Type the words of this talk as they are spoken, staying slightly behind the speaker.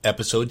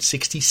Episode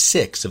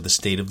 66 of the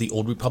State of the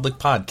Old Republic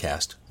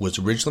podcast was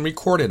originally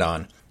recorded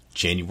on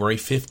January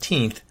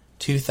 15th,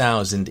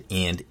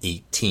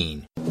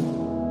 2018.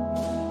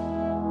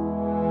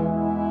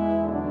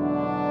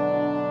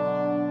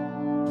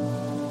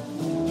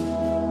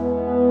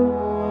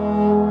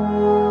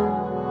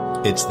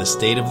 It's the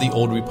State of the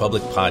Old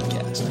Republic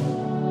podcast.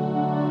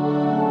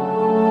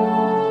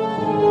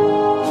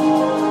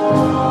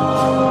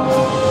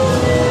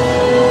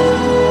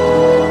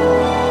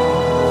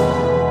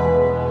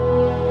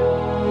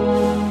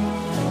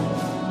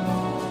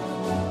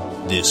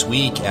 This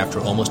week, after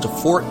almost a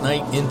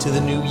fortnight into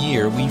the new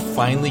year, we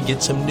finally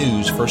get some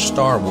news for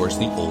Star Wars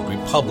The Old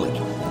Republic.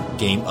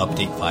 Game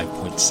Update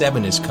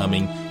 5.7 is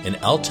coming, and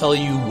I'll tell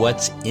you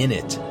what's in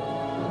it.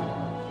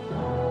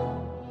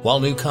 While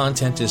new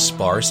content is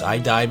sparse, I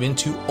dive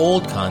into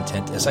old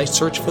content as I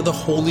search for the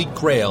holy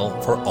grail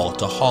for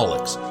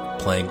Altaholics,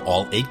 playing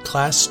all 8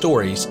 class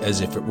stories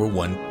as if it were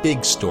one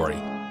big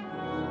story.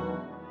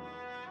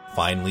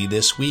 Finally,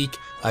 this week,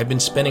 I've been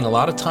spending a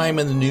lot of time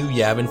in the new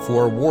Yavin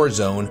 4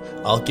 Warzone.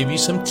 I'll give you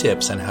some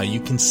tips on how you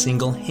can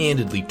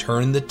single-handedly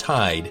turn the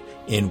tide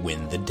and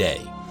win the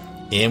day.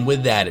 And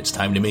with that, it's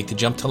time to make the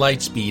jump to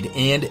Lightspeed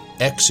and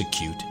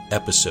execute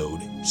episode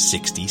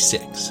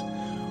 66.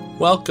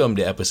 Welcome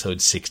to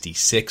episode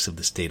 66 of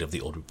the State of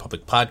the Old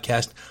Republic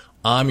podcast.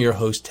 I'm your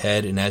host,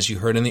 Ted, and as you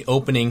heard in the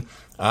opening,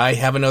 I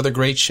have another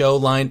great show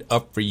lined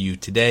up for you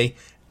today.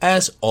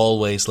 As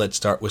always, let's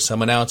start with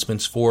some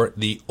announcements for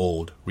the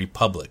Old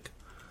Republic.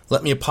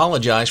 Let me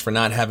apologize for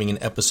not having an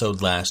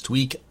episode last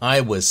week. I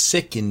was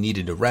sick and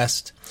needed a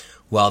rest.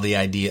 While the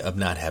idea of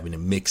not having to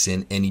mix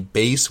in any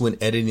bass when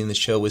editing the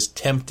show was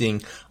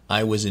tempting,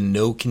 I was in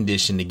no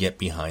condition to get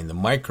behind the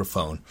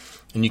microphone.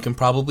 And you can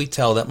probably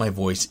tell that my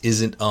voice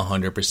isn't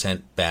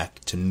 100% back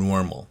to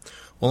normal.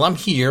 Well, I'm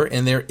here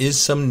and there is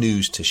some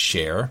news to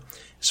share.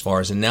 As far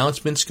as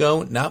announcements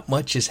go, not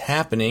much is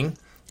happening.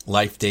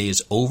 Life Day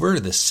is over,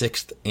 the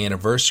 6th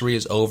anniversary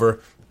is over,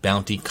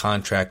 Bounty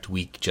Contract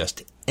Week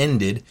just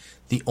ended.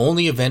 The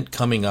only event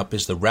coming up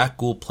is the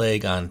Rakghoul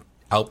Plague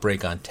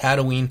outbreak on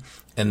Tatooine,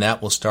 and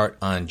that will start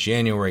on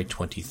January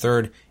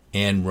 23rd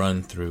and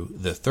run through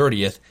the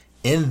 30th,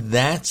 and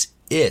that's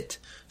it.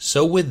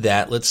 So with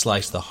that, let's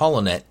slice the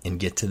HoloNet and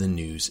get to the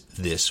news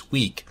this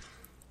week.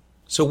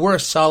 So we're a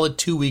solid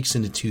 2 weeks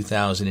into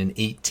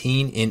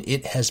 2018, and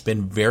it has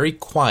been very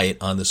quiet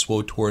on the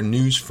SWTOR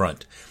news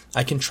front.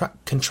 I can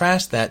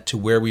contrast that to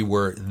where we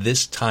were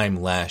this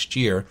time last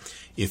year.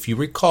 If you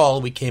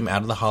recall, we came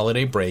out of the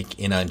holiday break,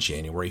 and on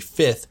January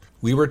 5th,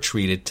 we were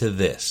treated to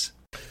this.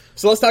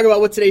 So let's talk about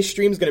what today's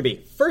stream is going to be.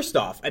 First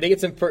off, I think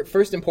it's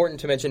first important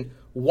to mention,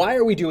 why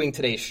are we doing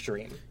today's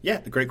stream? Yeah,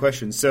 great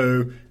question.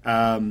 So,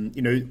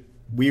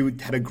 we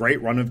had a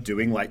great run of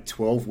doing like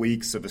 12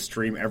 weeks of a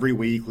stream every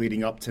week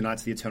leading up to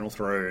Knights of the Eternal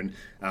Throne.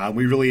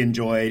 We really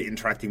enjoyed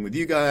interacting with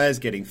you guys,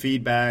 getting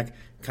feedback,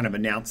 kind of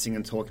announcing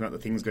and talking about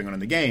the things going on in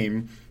the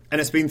game.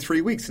 And it's been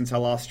 3 weeks since our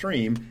last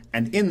stream,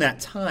 and in that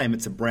time,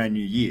 it's a brand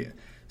new year.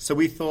 So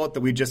we thought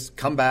that we'd just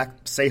come back,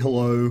 say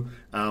hello,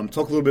 talk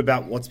a little bit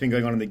about what's been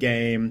going on in the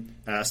game,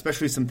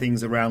 especially some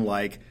things around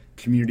like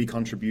community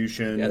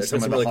contributions,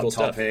 some of the really hot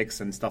topics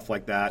and stuff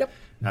like that.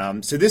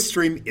 Yep. So this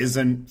stream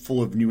isn't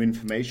full of new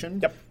information.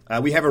 Yep.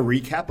 We have a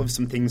recap of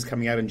some things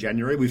coming out in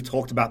January. We've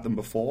talked about them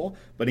before,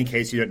 but in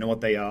case you don't know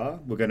what they are,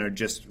 we're going to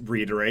just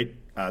reiterate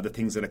the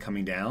things that are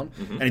coming down.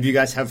 Mm-hmm. And if you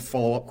guys have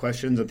follow-up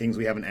questions or things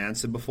we haven't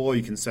answered before,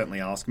 you can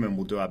certainly ask them and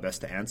we'll do our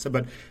best to answer.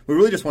 But we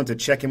really just want to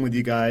check in with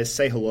you guys,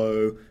 say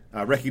hello,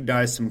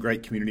 recognize some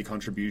great community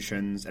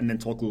contributions, and then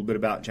talk a little bit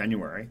about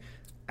January.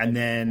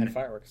 And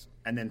fireworks.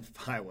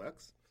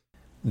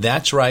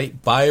 That's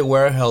right,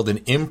 BioWare held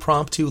an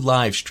impromptu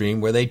live stream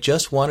where they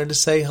just wanted to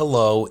say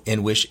hello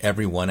and wish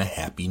everyone a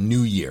happy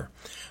new year.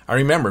 I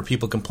remember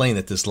people complained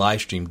that this live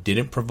stream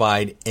didn't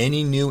provide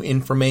any new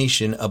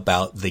information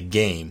about the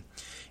game.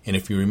 And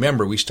if you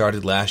remember, we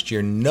started last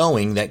year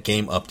knowing that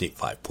Game Update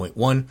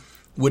 5.1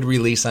 would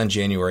release on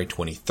January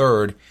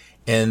 23rd,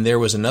 and there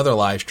was another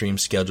live stream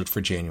scheduled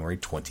for January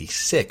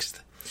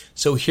 26th.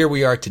 So here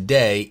we are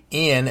today,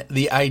 and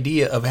the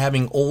idea of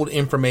having old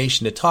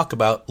information to talk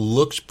about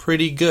looks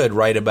pretty good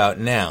right about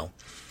now.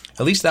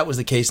 At least that was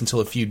the case until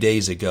a few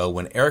days ago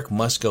when Eric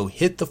Musco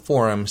hit the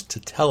forums to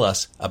tell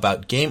us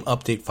about Game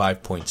Update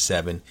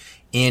 5.7,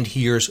 and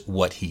here's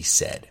what he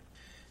said.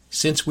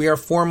 Since we are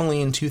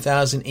formally in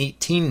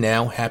 2018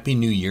 now, Happy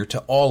New Year to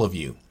all of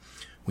you.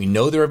 We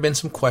know there have been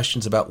some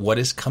questions about what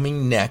is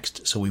coming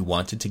next, so we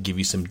wanted to give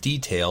you some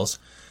details.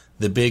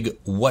 The big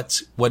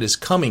what is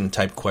coming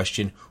type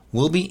question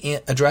will be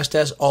addressed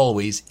as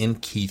always in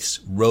Keith's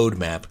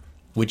roadmap,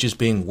 which is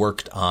being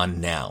worked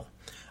on now.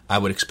 I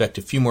would expect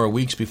a few more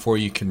weeks before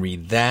you can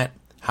read that.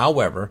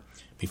 However,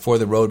 before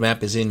the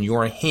roadmap is in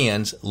your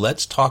hands,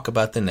 let's talk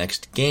about the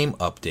next game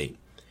update.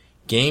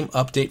 Game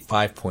Update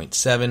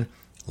 5.7,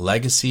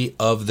 Legacy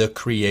of the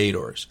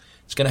Creators.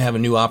 It's going to have a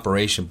new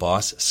operation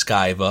boss,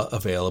 Skyva,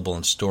 available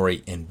in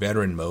story and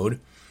veteran mode,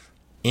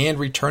 and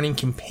returning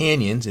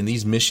companions, and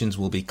these missions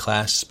will be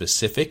class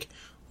specific,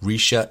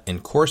 Risha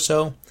and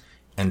Corso,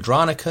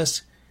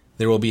 Andronicus,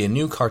 there will be a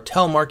new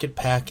cartel market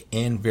pack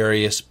and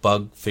various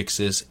bug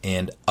fixes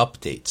and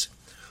updates.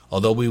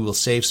 Although we will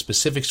save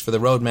specifics for the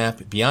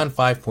roadmap, beyond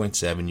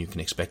 5.7 you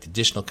can expect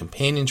additional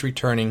companions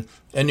returning,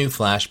 a new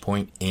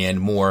flashpoint, and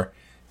more.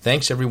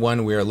 Thanks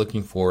everyone, we are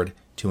looking forward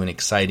to an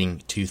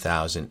exciting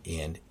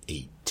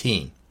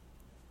 2018.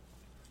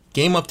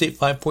 Game Update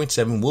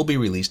 5.7 will be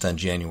released on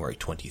January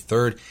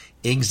 23rd,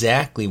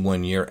 exactly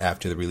 1 year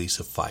after the release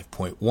of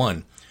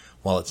 5.1.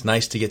 While it's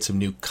nice to get some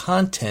new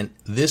content,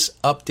 this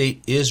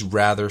update is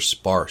rather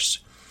sparse.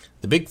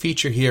 The big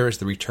feature here is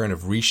the return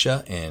of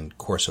Risha and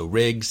Corso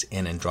Riggs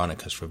and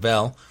Andronicus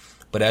Revel,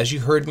 but as you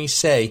heard me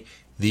say,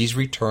 these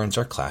returns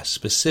are class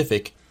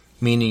specific,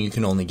 meaning you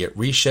can only get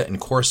Risha and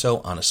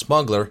Corso on a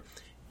smuggler,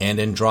 and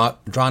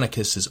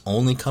Andronicus is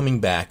only coming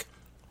back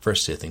for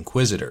Sith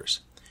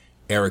Inquisitors.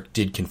 Eric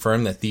did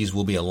confirm that these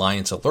will be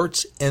Alliance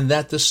alerts and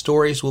that the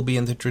stories will be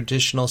in the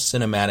traditional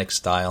cinematic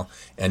style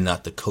and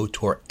not the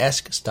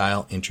KOTOR-esque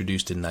style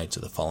introduced in Knights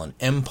of the Fallen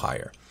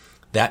Empire.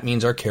 That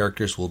means our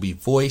characters will be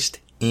voiced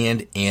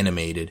and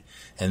animated,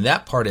 and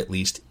that part at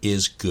least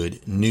is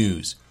good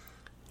news.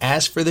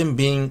 As for them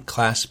being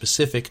class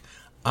specific,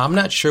 I'm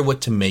not sure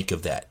what to make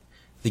of that.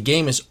 The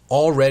game is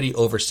already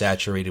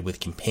oversaturated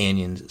with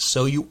companions,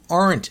 so you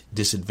aren't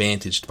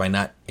disadvantaged by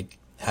not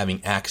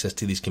having access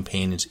to these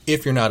companions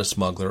if you're not a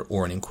smuggler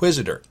or an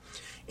inquisitor.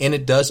 And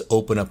it does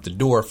open up the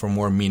door for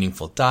more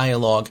meaningful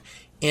dialogue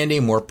and a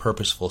more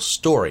purposeful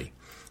story.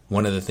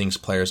 One of the things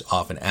players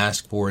often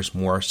ask for is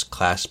more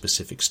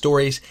class-specific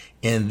stories,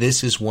 and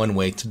this is one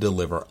way to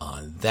deliver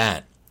on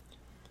that.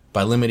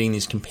 By limiting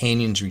these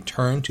companions'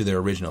 return to their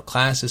original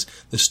classes,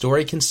 the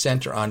story can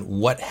center on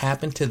what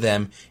happened to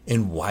them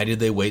and why did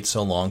they wait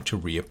so long to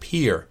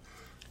reappear.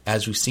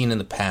 As we've seen in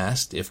the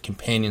past, if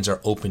companions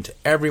are open to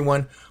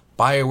everyone,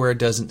 BioWare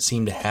doesn't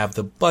seem to have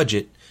the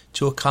budget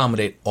to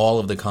accommodate all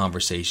of the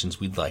conversations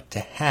we'd like to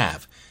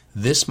have.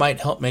 This might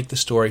help make the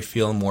story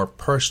feel more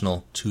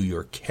personal to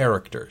your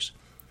characters.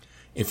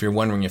 If you're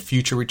wondering if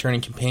future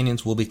returning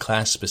companions will be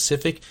class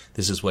specific,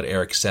 this is what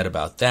Eric said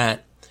about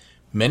that.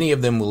 Many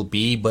of them will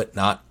be, but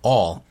not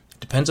all. It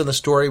depends on the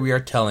story we are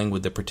telling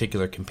with the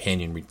particular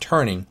companion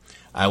returning.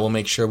 I will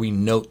make sure we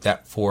note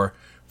that for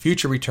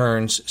future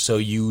returns so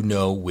you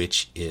know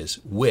which is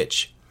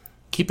which.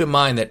 Keep in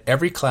mind that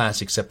every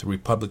class except the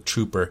Republic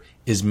Trooper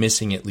is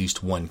missing at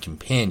least one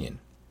companion.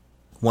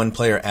 One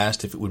player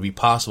asked if it would be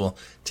possible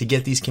to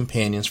get these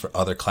companions for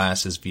other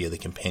classes via the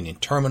companion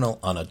terminal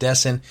on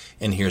Odessen,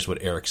 and here's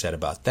what Eric said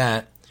about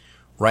that.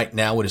 Right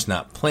now it is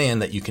not planned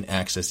that you can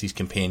access these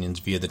companions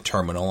via the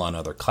terminal on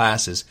other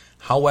classes.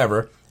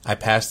 However, I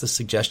passed the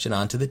suggestion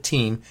on to the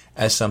team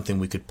as something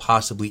we could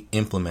possibly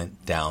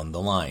implement down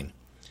the line.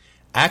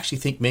 I actually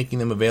think making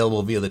them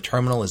available via the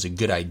terminal is a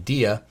good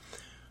idea,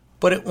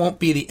 but it won't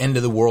be the end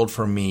of the world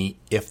for me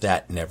if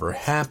that never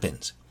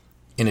happens.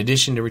 In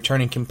addition to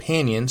returning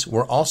companions,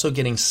 we're also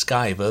getting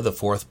Skyva, the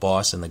fourth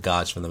boss in the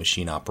Gods from the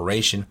Machine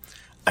operation.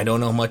 I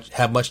don't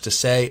have much to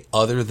say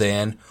other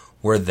than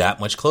we're that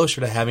much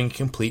closer to having a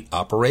complete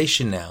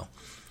operation now.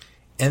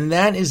 And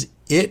that is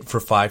it for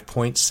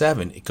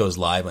 5.7. It goes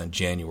live on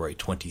January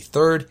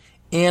 23rd,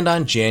 and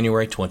on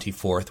January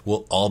 24th,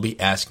 we'll all be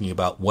asking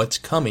about what's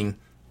coming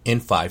in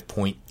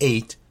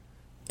 5.8,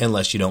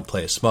 unless you don't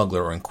play a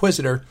smuggler or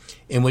inquisitor,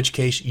 in which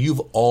case you've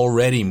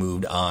already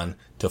moved on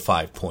to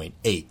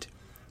 5.8.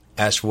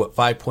 As for what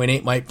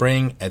 5.8 might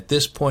bring, at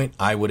this point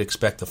I would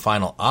expect the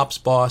final ops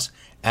boss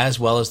as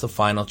well as the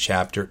final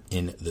chapter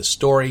in the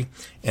story,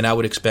 and I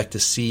would expect to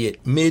see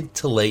it mid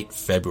to late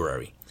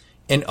February.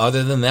 And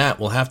other than that,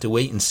 we'll have to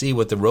wait and see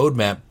what the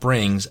roadmap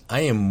brings.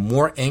 I am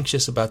more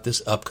anxious about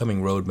this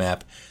upcoming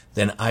roadmap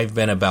than I've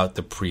been about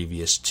the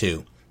previous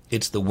two.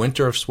 It's the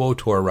winter of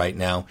SWTOR right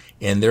now,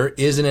 and there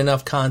isn't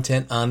enough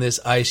content on this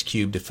ice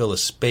cube to fill a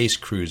space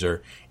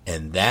cruiser,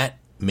 and that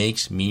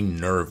makes me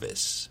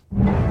nervous.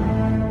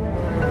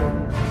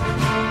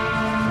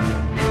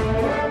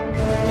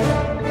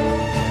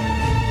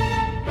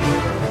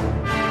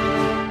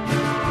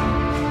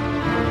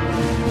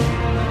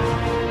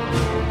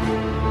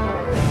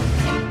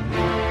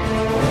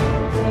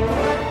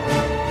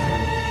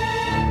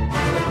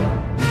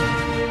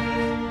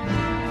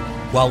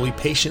 While we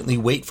patiently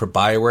wait for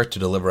BioWare to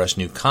deliver us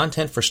new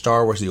content for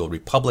Star Wars The Old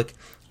Republic,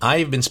 I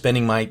have been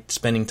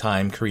spending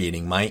time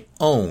creating my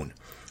own.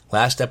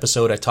 Last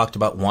episode I talked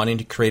about wanting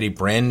to create a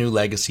brand new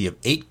legacy of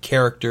 8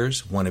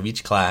 characters, one of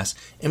each class,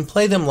 and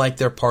play them like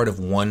they're part of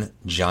one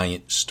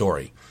giant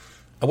story.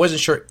 I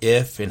wasn't sure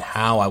if and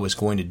how I was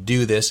going to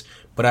do this,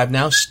 but I've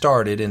now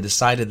started and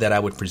decided that I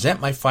would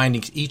present my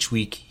findings each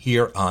week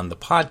here on the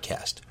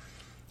podcast.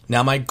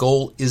 Now, my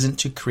goal isn't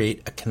to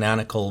create a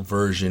canonical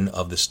version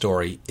of the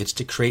story. It's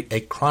to create a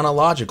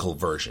chronological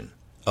version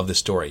of the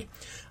story.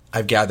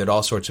 I've gathered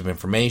all sorts of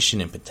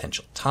information and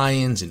potential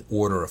tie-ins in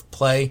order of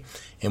play,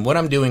 and what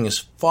I'm doing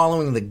is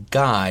following the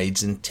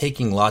guides and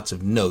taking lots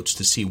of notes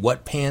to see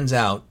what pans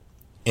out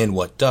and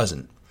what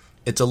doesn't.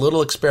 It's a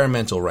little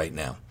experimental right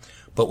now,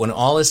 but when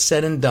all is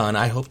said and done,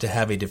 I hope to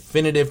have a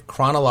definitive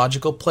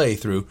chronological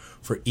playthrough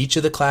for each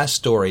of the class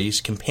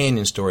stories,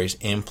 companion stories,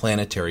 and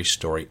planetary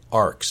story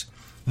arcs.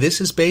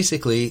 This is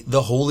basically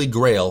the holy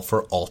grail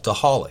for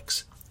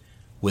Altaholics.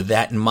 With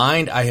that in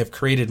mind, I have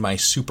created my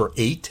Super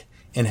 8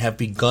 and have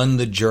begun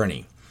the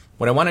journey.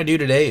 What I want to do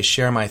today is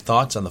share my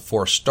thoughts on the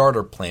 4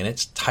 starter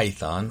planets,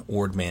 Tython,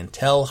 Ord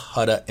Mantell,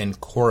 Hutta, and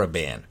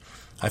Korriban.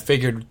 I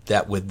figured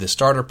that with the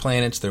starter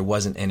planets, there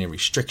wasn't any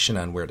restriction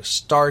on where to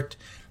start,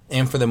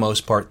 and for the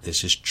most part,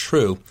 this is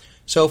true.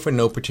 So for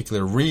no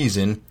particular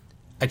reason,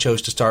 I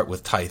chose to start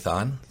with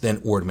Tython,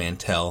 then Ord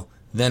Mantell,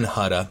 then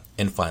Hutta,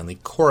 and finally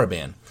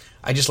Korriban.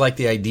 I just like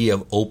the idea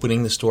of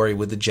opening the story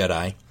with the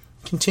Jedi,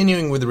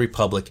 continuing with the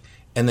Republic,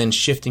 and then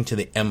shifting to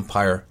the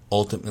Empire,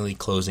 ultimately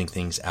closing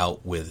things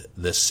out with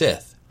the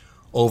Sith.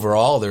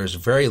 Overall, there's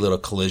very little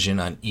collision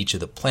on each of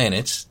the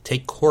planets.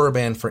 Take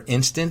Korriban, for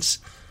instance.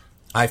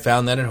 I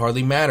found that it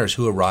hardly matters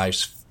who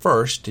arrives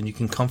first, and you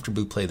can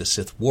comfortably play the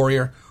Sith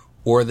Warrior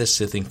or the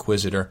Sith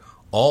Inquisitor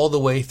all the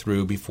way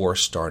through before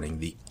starting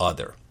the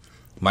other.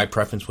 My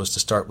preference was to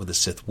start with the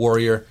Sith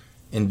Warrior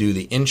and do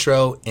the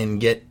intro and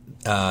get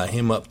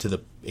him up to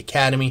the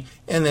Academy,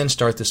 and then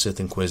start the Sith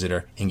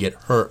Inquisitor and get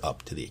her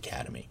up to the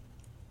Academy.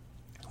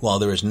 While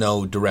there is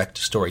no direct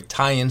story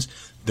tie-ins,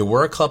 there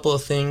were a couple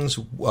of things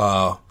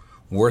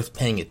worth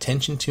paying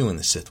attention to in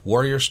the Sith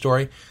Warrior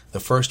story. The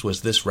first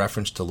was this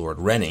reference to Lord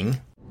Renning.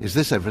 Is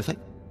this everything?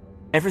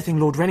 Everything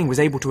Lord Renning was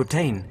able to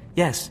obtain,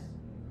 yes.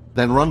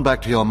 Then run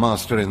back to your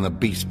master in the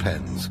beast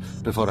pens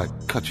before I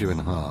cut you in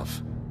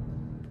half.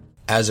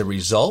 As a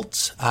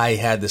result, I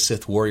had the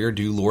Sith Warrior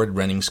do Lord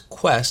Renning's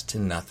quest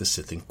and not the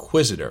Sith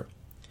Inquisitor.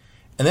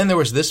 And then there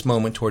was this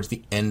moment towards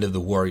the end of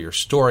the Warrior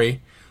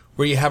story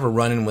where you have a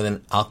run-in with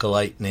an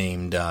acolyte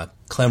named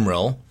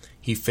Clemril.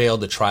 He failed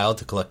the trial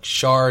to collect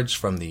shards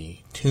from the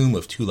tomb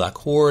of Tulak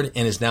Hord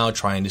and is now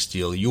trying to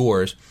steal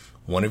yours.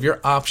 One of your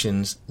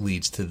options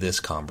leads to this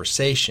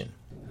conversation.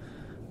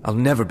 I'll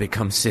never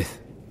become Sith.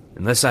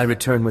 Unless I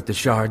return with the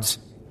shards,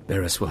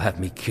 Barriss will have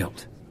me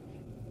killed.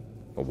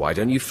 Well, why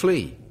don't you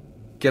flee?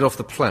 Get off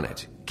the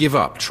planet. Give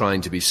up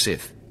trying to be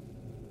Sith.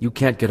 You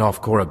can't get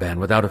off Korriban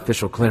without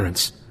official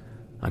clearance.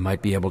 I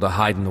might be able to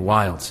hide in the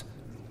wilds,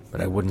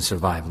 but I wouldn't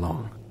survive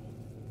long.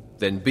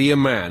 Then be a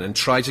man and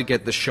try to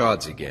get the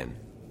shards again.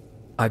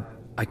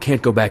 I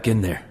can't go back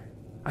in there.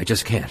 I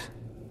just can't.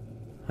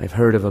 I've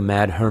heard of a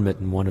mad hermit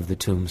in one of the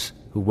tombs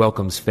who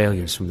welcomes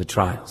failures from the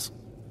trials.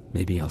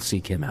 Maybe I'll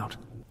seek him out.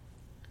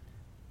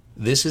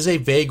 This is a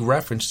vague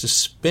reference to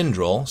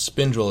Spindril.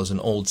 Spindril is an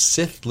old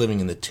Sith living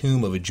in the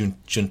tomb of a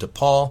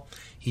Juntapal.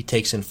 He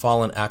takes in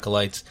fallen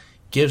acolytes,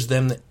 gives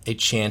them a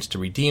chance to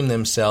redeem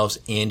themselves,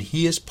 and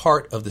he is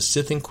part of the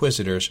Sith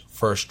Inquisitor's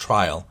first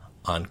trial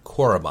on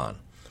Korriban.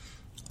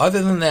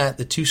 Other than that,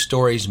 the two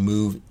stories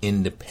move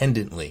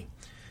independently.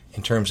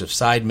 In terms of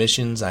side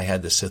missions, I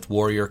had the Sith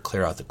Warrior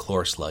clear out the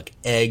Chlorslug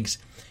eggs,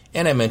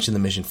 and I mentioned the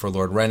mission for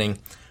Lord Renning.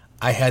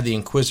 I had the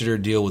Inquisitor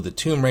deal with the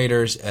Tomb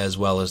Raiders as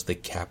well as the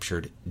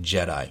captured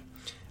Jedi.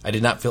 I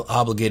did not feel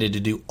obligated to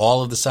do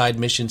all of the side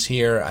missions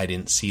here. I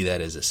didn't see that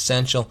as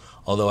essential,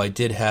 although I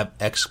did have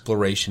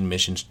exploration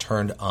missions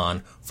turned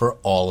on for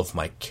all of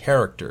my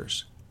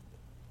characters.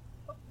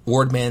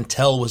 Ord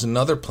Mantell was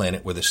another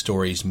planet where the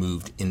stories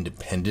moved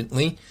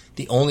independently.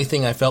 The only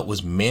thing I felt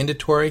was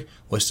mandatory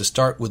was to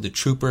start with the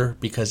Trooper,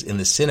 because in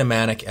the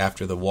cinematic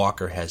after the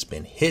Walker has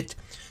been hit,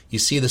 you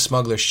see the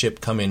smuggler ship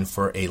come in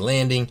for a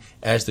landing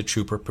as the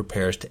Trooper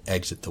prepares to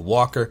exit the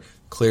Walker.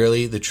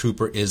 Clearly, the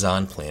Trooper is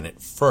on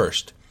planet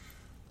first.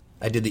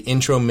 I did the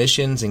intro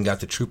missions and got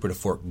the Trooper to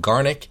Fort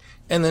Garnick,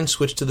 and then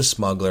switched to the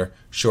smuggler.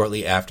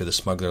 Shortly after the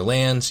smuggler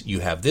lands,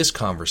 you have this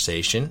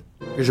conversation.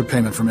 Here's your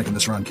payment for making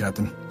this run,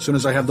 Captain. As soon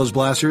as I have those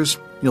blasters,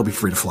 you'll be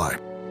free to fly.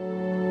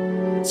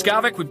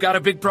 Skavik, we've got a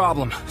big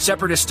problem.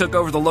 Separatists took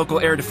over the local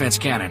air defense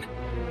cannon.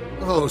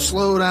 Oh,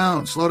 slow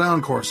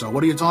down, Corso.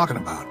 What are you talking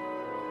about?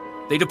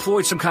 They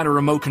deployed some kind of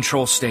remote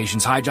control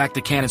stations, hijacked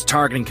the cannon's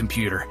targeting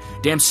computer.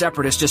 Damn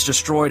Separatists just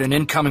destroyed an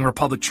incoming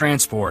Republic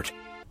transport.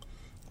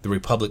 The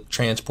Republic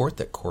transport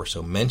that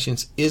Corso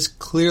mentions is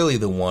clearly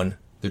the one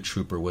the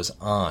Trooper was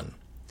on.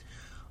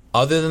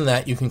 Other than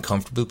that, you can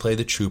comfortably play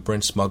the Trooper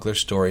and Smuggler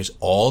stories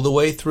all the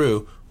way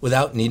through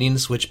without needing to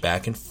switch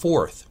back and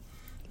forth.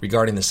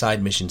 Regarding the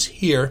side missions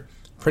here,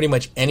 pretty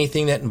much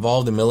anything that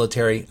involved the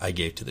military I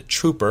gave to the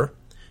Trooper.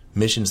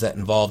 Missions that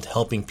involved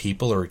helping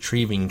people or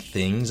retrieving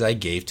things I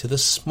gave to the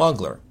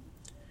Smuggler.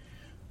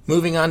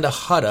 Moving on to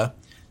Hutta,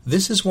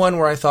 this is one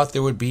where I thought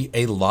there would be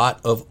a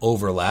lot of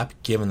overlap,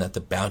 given that the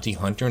Bounty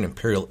Hunter and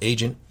Imperial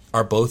Agent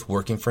are both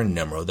working for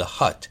Nemro the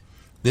Hutt.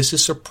 This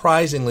is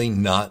surprisingly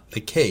not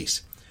the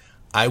case.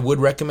 I would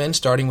recommend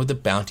starting with the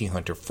Bounty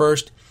Hunter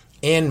first,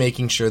 and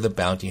making sure the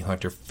Bounty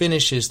Hunter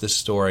finishes the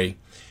story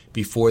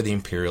before the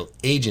Imperial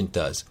Agent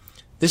does.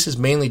 This is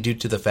mainly due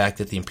to the fact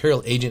that the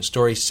Imperial Agent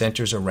story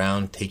centers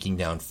around taking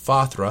down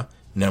Fothra,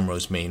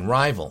 Nemro's main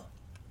rival.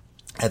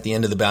 At the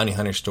end of the Bounty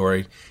Hunter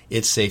story,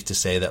 it's safe to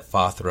say that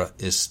Fothra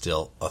is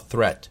still a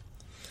threat.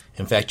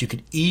 In fact, you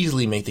could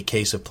easily make the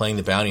case of playing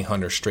the Bounty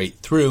Hunter straight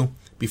through,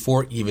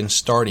 before even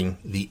starting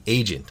the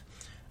agent.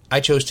 I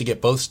chose to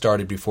get both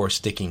started before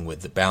sticking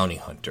with the bounty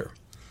hunter.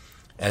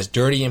 As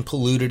dirty and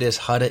polluted as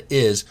Hutta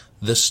is,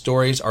 the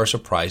stories are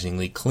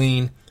surprisingly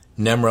clean.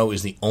 Nemro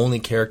is the only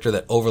character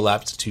that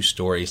overlaps the two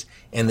stories,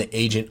 and the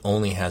agent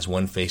only has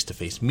one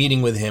face-to-face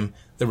meeting with him.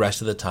 The rest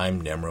of the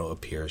time, Nemro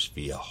appears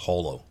via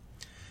holo.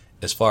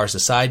 As far as the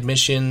side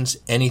missions,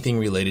 anything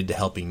related to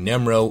helping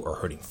Nemro or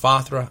hurting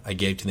Fathra, I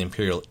gave to the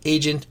Imperial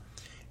agent.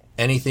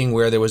 Anything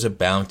where there was a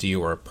bounty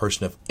or a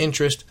person of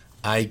interest,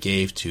 I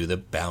gave to the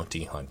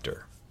bounty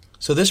hunter.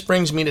 So this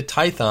brings me to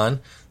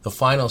Tython, the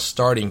final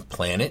starting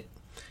planet.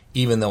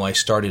 Even though I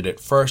started it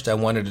first, I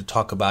wanted to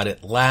talk about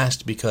it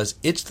last because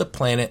it's the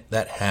planet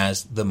that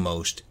has the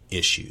most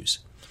issues.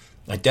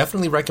 I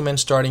definitely recommend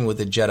starting with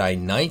the Jedi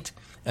Knight,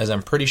 as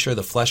I'm pretty sure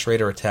the Flesh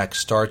Raider attack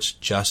starts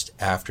just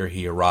after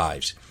he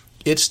arrives.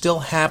 It's still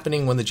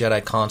happening when the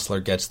Jedi Consular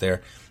gets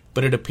there,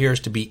 but it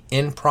appears to be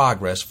in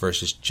progress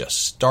versus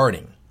just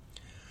starting.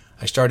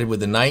 I started with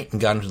the Knight and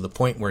got him to the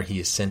point where he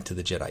is sent to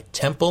the Jedi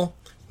Temple,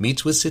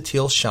 meets with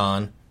Satil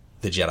Shan,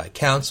 the Jedi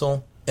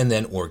Council, and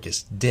then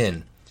Orgus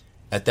Din.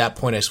 At that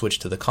point, I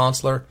switched to the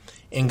Consular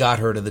and got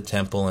her to the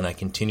temple, and I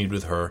continued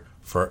with her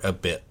for a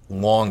bit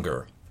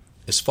longer.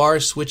 As far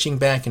as switching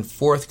back and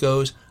forth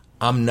goes,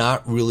 I'm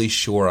not really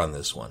sure on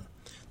this one.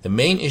 The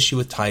main issue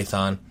with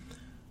Tython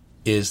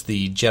is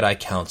the Jedi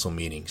Council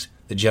meetings.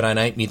 The Jedi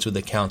Knight meets with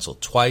the Council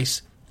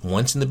twice,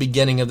 once in the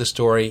beginning of the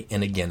story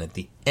and again at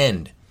the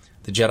end.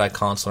 The Jedi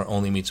Consular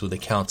only meets with the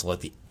Council at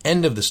the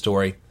end of the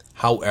story.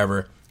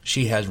 However,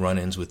 she has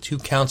run-ins with two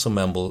Council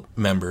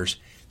members,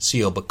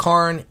 Sio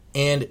Bakarn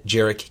and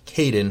Jarek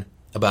Kaden,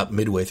 about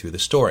midway through the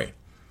story.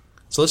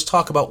 So let's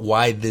talk about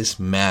why this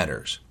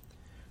matters.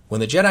 When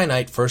the Jedi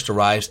Knight first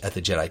arrives at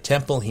the Jedi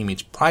Temple, he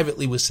meets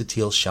privately with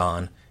Satil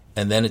Shan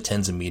and then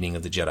attends a meeting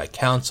of the Jedi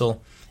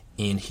Council,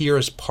 and here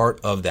is part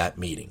of that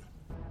meeting.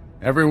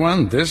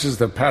 Everyone, this is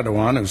the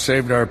Padawan who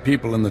saved our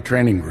people in the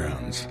training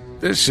grounds.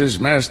 This is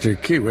Master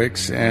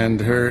Kiwix and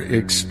her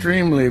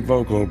extremely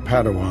vocal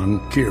Padawan,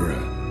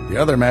 Kira. The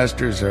other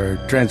masters are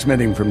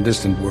transmitting from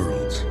distant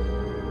worlds.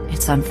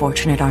 It's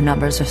unfortunate our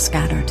numbers are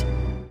scattered.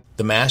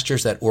 The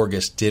masters that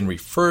Orgus Din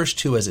refers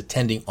to as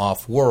attending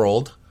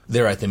off-world,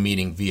 they're at the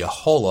meeting via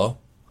holo,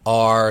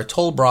 are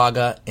Tol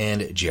Braga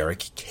and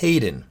Jarek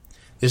Kaden.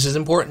 This is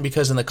important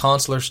because in the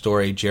Consular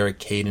story, Jarek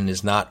Kaden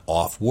is not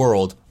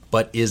off-world,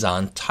 but is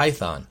on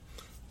Tython.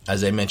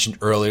 As I mentioned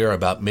earlier,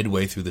 about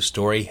midway through the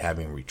story,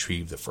 having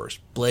retrieved the first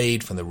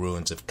blade from the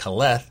ruins of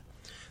Kaleth,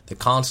 the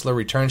Consular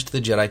returns to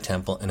the Jedi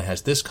Temple and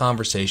has this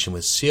conversation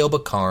with Sio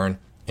Bakarn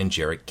and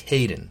Jarek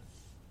Kaden.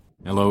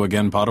 Hello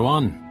again,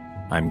 Padawan.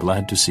 I'm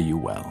glad to see you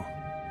well.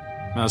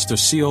 Master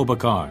Sio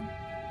Bakarn,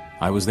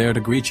 I was there to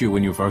greet you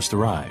when you first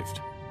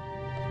arrived.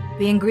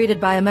 Being greeted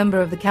by a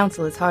member of the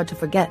Council is hard to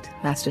forget,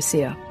 Master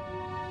Sio.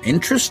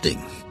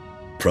 Interesting.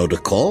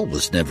 Protocol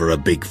was never a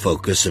big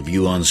focus of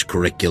Yuan's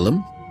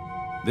curriculum.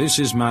 This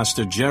is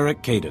Master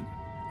Jarek Kaden,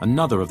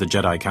 another of the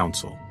Jedi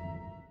Council.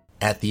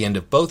 At the end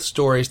of both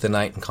stories, the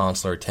Knight and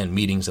Consular attend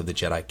meetings of the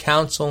Jedi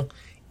Council.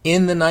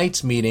 In the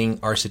Knight's meeting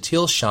are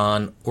Satil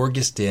Shan,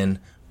 Orgus Din,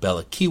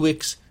 Bella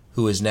Kiwix,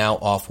 who is now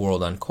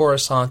off-world on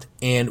Coruscant,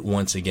 and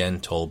once again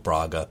Tol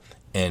Braga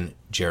and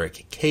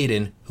Jarek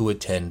Kaden, who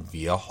attend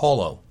via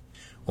holo.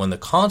 When the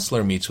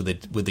Consular meets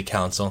with the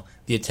Council,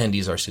 the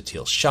attendees are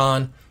Satil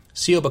Shan,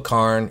 Sio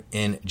Bakarn,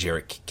 and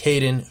Jarek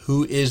Kaden,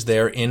 who is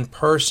there in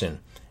person.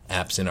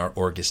 Absent are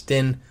Orgus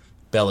Din,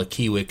 Bella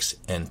Kiwix,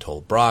 and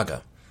Tol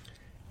Braga.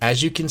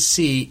 As you can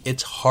see,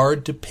 it's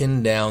hard to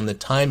pin down the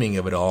timing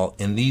of it all,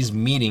 and these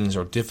meetings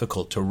are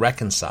difficult to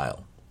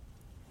reconcile.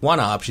 One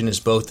option is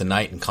both the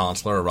Knight and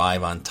Consular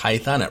arrive on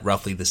Tython at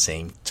roughly the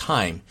same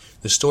time.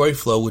 The story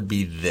flow would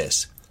be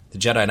this. The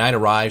Jedi Knight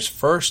arrives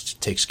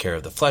first, takes care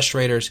of the Flesh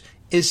Raiders,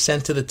 is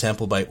sent to the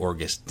temple by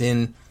Orgus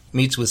Din,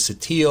 meets with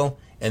Satil,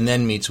 and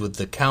then meets with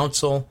the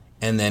Council,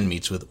 and then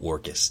meets with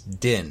Orgus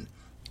Din.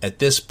 At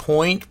this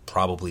point,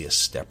 probably a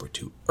step or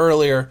two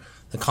earlier,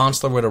 the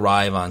Consular would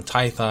arrive on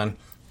Tython,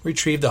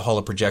 retrieve the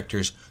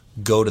holoprojectors,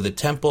 go to the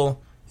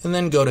temple, and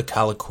then go to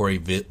Kalikori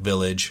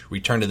village,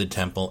 return to the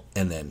temple,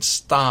 and then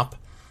stop.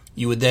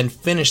 You would then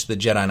finish the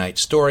Jedi Knight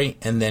story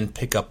and then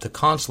pick up the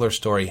Consular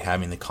story,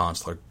 having the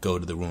Consular go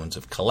to the ruins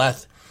of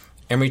Kaleth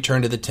and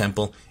return to the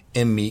temple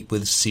and meet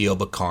with Sio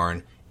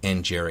Bakarn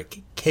and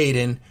Jarek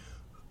Kaden.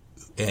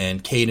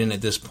 And Kaden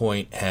at this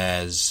point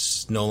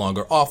has no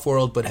longer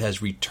off-world, but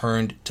has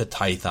returned to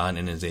Tython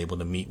and is able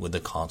to meet with the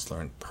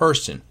Consular in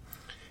person.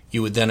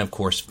 You would then, of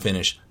course,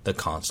 finish the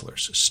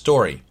Consular's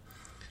story.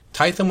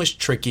 Tython was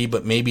tricky,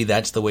 but maybe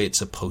that's the way it's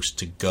supposed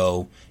to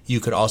go. You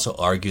could also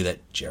argue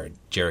that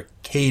Jarek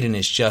Kaden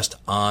is just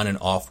on and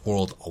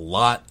off-world a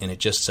lot, and it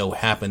just so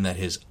happened that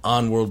his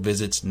on-world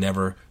visits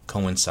never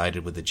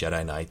coincided with the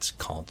Jedi Knight's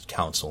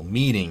Council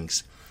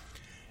meetings.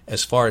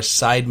 As far as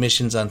side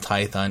missions on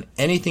Tython,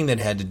 anything that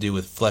had to do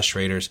with Flesh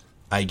Raiders,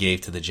 I gave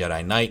to the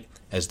Jedi Knight,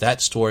 as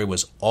that story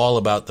was all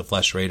about the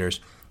Flesh Raiders.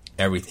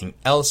 Everything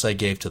else I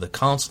gave to the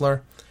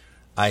Consular.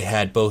 I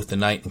had both the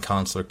Knight and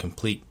Consular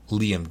complete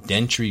Liam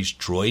Dentry's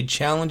droid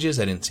challenges.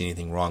 I didn't see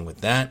anything wrong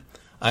with that.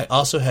 I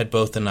also had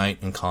both the Knight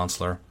and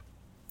Consular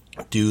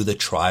do the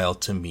trial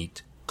to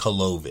meet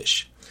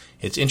Kolovish.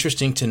 It's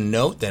interesting to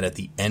note that at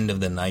the end of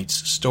the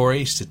Knight's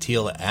story,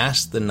 Satila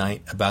asks the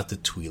Knight about the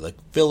Twi'lek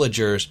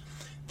villagers.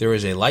 There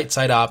is a light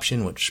side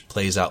option which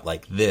plays out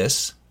like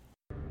this.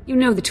 You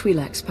know the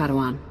Twi'leks,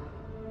 Padawan.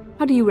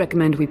 How do you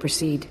recommend we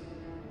proceed?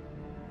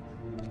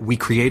 We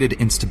created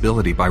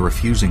instability by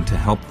refusing to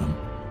help them.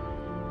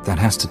 That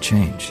has to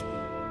change.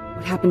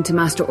 What happened to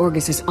Master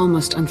Orgus is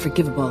almost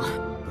unforgivable.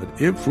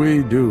 But if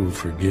we do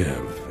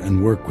forgive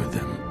and work with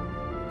him,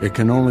 it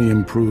can only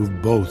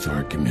improve both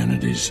our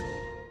communities.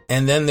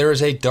 And then there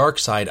is a dark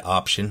side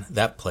option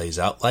that plays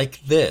out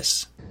like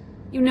this.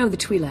 You know the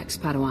Twi'leks,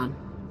 Padawan.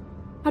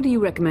 How do you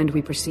recommend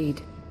we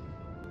proceed?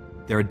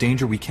 They're a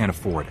danger we can't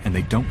afford, and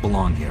they don't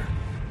belong here.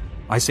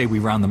 I say we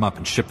round them up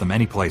and ship them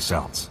anyplace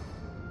else.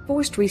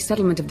 Forced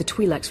resettlement of the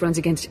Twi'leks runs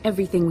against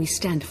everything we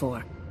stand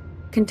for.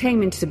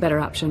 Containment is a better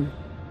option.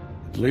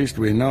 At least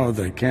we know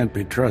they can't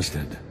be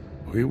trusted.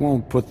 We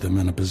won't put them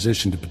in a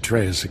position to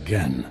betray us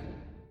again.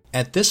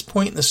 At this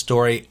point in the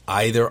story,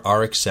 either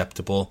are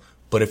acceptable,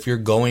 but if you're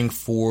going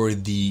for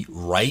the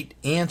right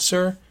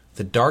answer,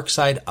 the dark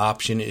side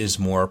option is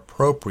more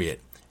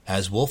appropriate.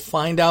 As we'll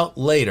find out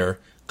later,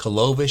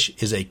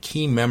 Kolovish is a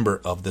key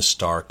member of the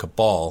Star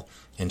Cabal,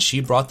 and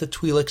she brought the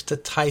Twi'leks to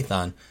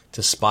Tython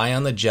to spy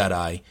on the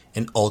Jedi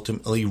and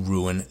ultimately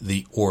ruin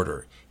the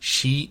Order.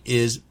 She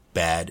is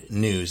bad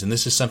news, and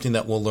this is something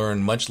that we'll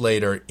learn much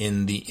later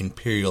in the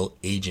Imperial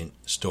Agent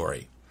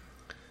story.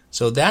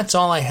 So that's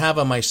all I have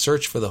on my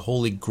search for the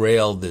Holy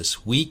Grail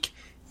this week.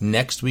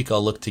 Next week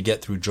I'll look to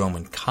get through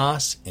Dromund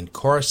Kaas and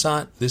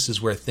Coruscant. This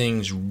is where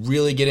things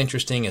really get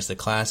interesting as the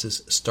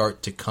classes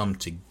start to come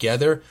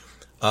together.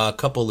 A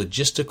couple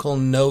logistical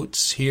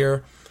notes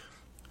here.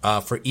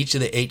 For each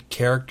of the 8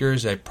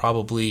 characters, I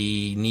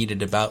probably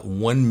needed about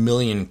 1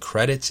 million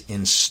credits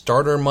in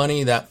starter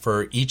money that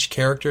for each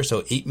character,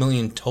 so 8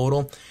 million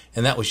total.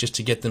 And that was just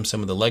to get them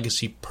some of the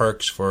legacy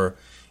perks for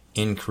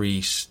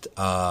increased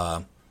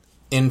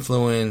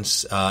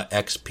influence,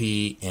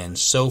 XP, and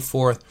so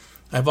forth.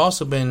 I've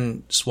also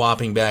been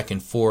swapping back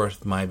and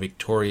forth my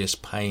Victorious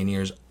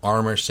Pioneers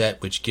armor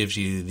set, which gives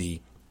you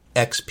the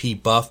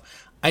XP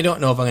buff. I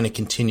don't know if I'm going to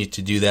continue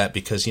to do that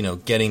because,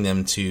 getting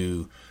them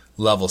to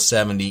level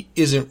 70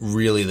 isn't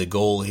really the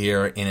goal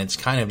here, and it's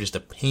kind of just a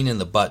pain in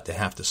the butt to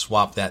have to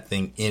swap that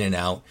thing in and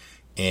out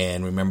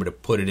and remember to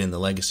put it in the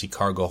legacy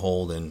cargo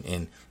hold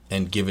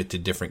and give it to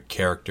different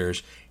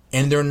characters.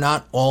 And they're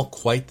not all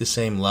quite the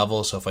same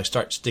level, so if I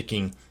start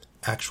sticking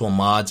actual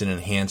mods and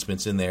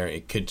enhancements in there,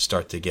 it could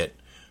start to get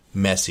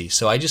messy.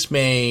 So I just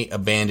may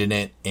abandon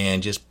it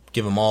and just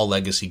give them all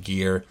legacy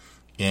gear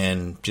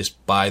and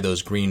just buy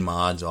those green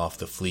mods off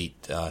the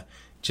fleet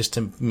just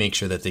to make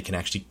sure that they can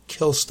actually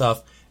kill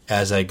stuff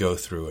as I go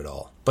through it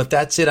all. But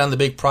that's it on the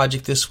big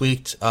project this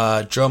week.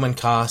 Dromund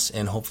Kaas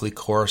and hopefully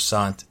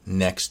Coruscant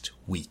next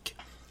week.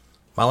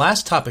 My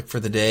last topic for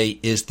the day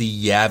is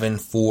the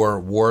Yavin 4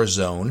 War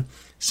Zone.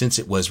 Since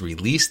it was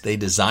released, they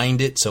designed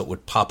it so it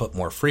would pop up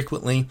more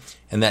frequently,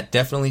 and that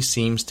definitely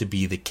seems to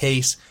be the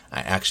case.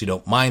 I actually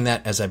don't mind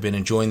that, as I've been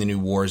enjoying the new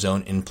War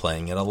Zone and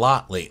playing it a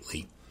lot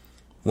lately.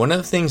 One of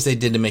the things they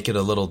did to make it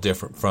a little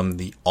different from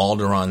the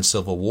Alderaan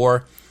Civil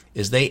War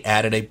is they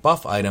added a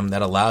buff item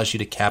that allows you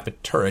to cap a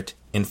turret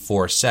in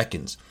 4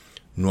 seconds.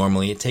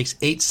 Normally it takes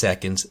 8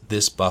 seconds,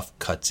 this buff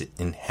cuts it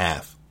in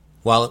half.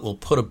 While it will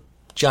put a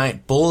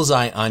giant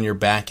bullseye on your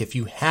back if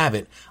you have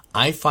it,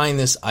 I find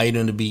this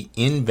item to be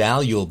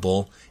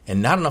invaluable,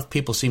 and not enough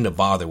people seem to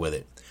bother with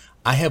it.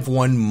 I have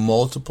won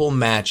multiple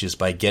matches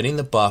by getting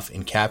the buff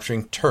and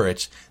capturing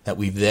turrets that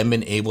we've then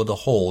been able to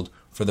hold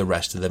for the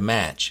rest of the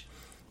match.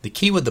 The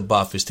key with the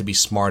buff is to be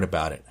smart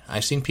about it.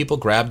 I've seen people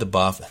grab the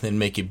buff and then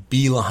make a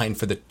beeline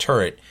for the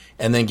turret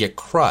and then get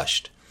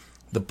crushed.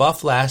 The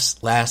buff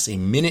lasts a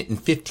minute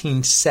and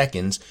 15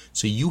 seconds,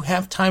 so you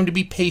have time to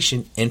be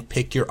patient and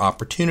pick your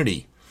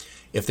opportunity.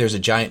 If there's a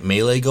giant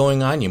melee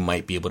going on, you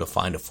might be able to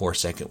find a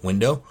 4-second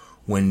window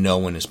when no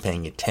one is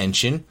paying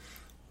attention.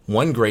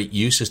 One great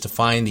use is to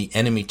find the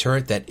enemy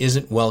turret that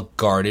isn't well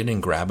guarded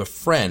and grab a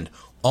friend.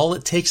 All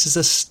it takes is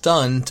a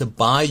stun to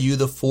buy you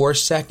the 4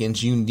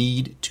 seconds you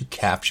need to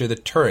capture the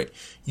turret.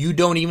 You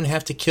don't even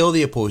have to kill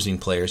the opposing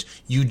players.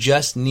 You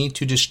just need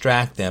to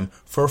distract them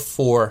for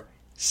 4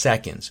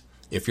 seconds.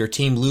 If your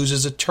team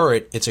loses a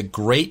turret, it's a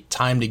great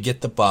time to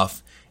get the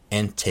buff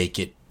and take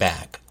it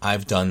back.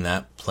 I've done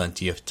that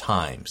plenty of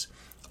times.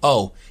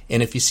 Oh,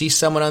 and if you see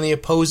someone on the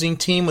opposing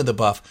team with a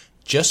buff,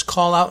 just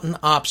call out in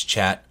ops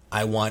chat,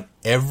 I want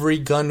every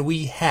gun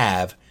we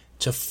have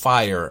to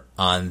fire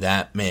on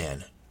that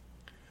man.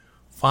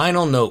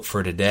 Final note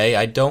for today,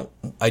 I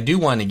do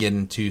want to get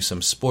into some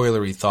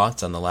spoilery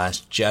thoughts on The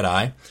Last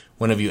Jedi.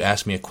 One of you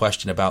asked me a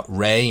question about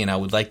Rey, and I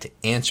would like to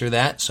answer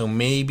that, so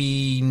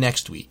maybe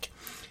next week.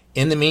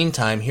 In the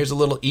meantime, here's a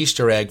little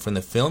Easter egg from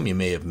the film you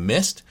may have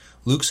missed.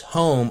 Luke's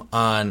home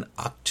on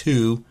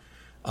Ahch-To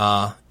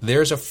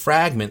there's a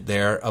fragment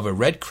there of a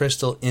red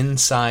crystal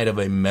inside of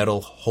a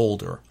metal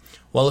holder.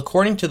 Well,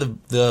 according to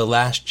the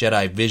Last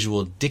Jedi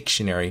Visual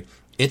Dictionary,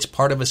 it's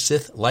part of a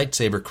Sith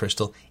lightsaber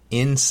crystal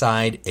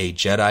inside a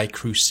Jedi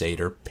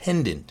Crusader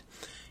pendant.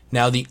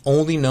 Now, the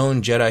only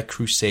known Jedi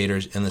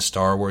Crusaders in the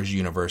Star Wars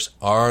universe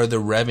are the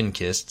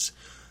Revankists,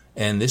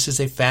 and this is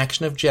a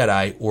faction of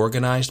Jedi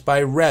organized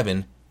by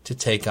Revan to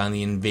take on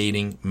the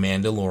invading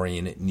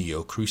Mandalorian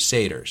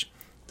Neo-Crusaders.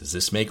 Does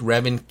this make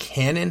Revan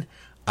canon?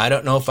 I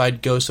don't know if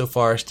I'd go so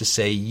far as to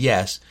say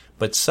yes,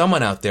 but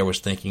someone out there was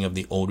thinking of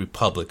the Old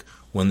Republic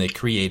when they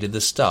created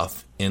the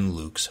stuff in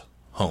Luke's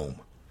home.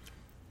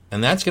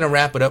 And that's going to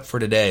wrap it up for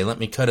today. Let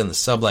me cut in the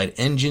sublight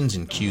engines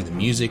and cue the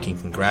music and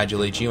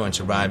congratulate you on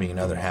surviving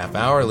another half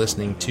hour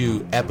listening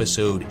to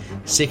episode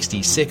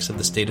 66 of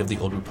the State of the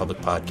Old Republic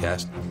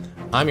podcast.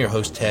 I'm your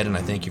host, Ted, and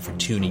I thank you for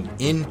tuning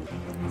in.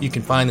 You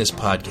can find this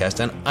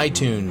podcast on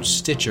iTunes,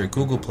 Stitcher,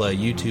 Google Play,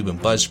 YouTube,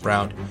 and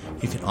Buzzsprout.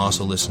 You can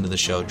also listen to the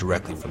show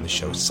directly from the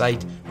show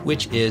site,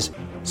 which is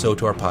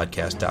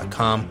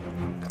sotorpodcast.com.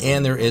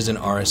 And there is an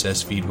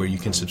RSS feed where you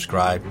can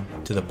subscribe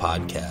to the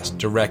podcast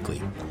directly.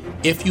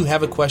 If you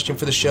have a question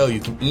for the show,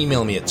 you can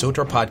email me at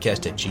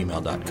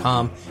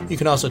sotorpodcast@gmail.com. You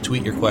can also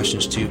tweet your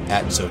questions to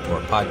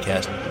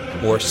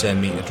 @sotorpodcast or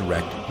send me a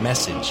direct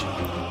message.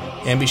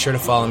 And be sure to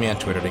follow me on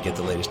Twitter to get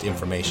the latest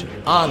information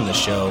on the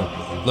show.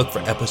 Look for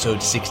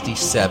episode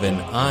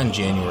 67 on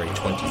January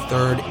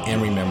 23rd.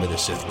 And remember the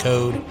Sith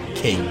code,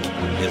 cake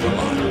is a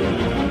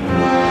lie.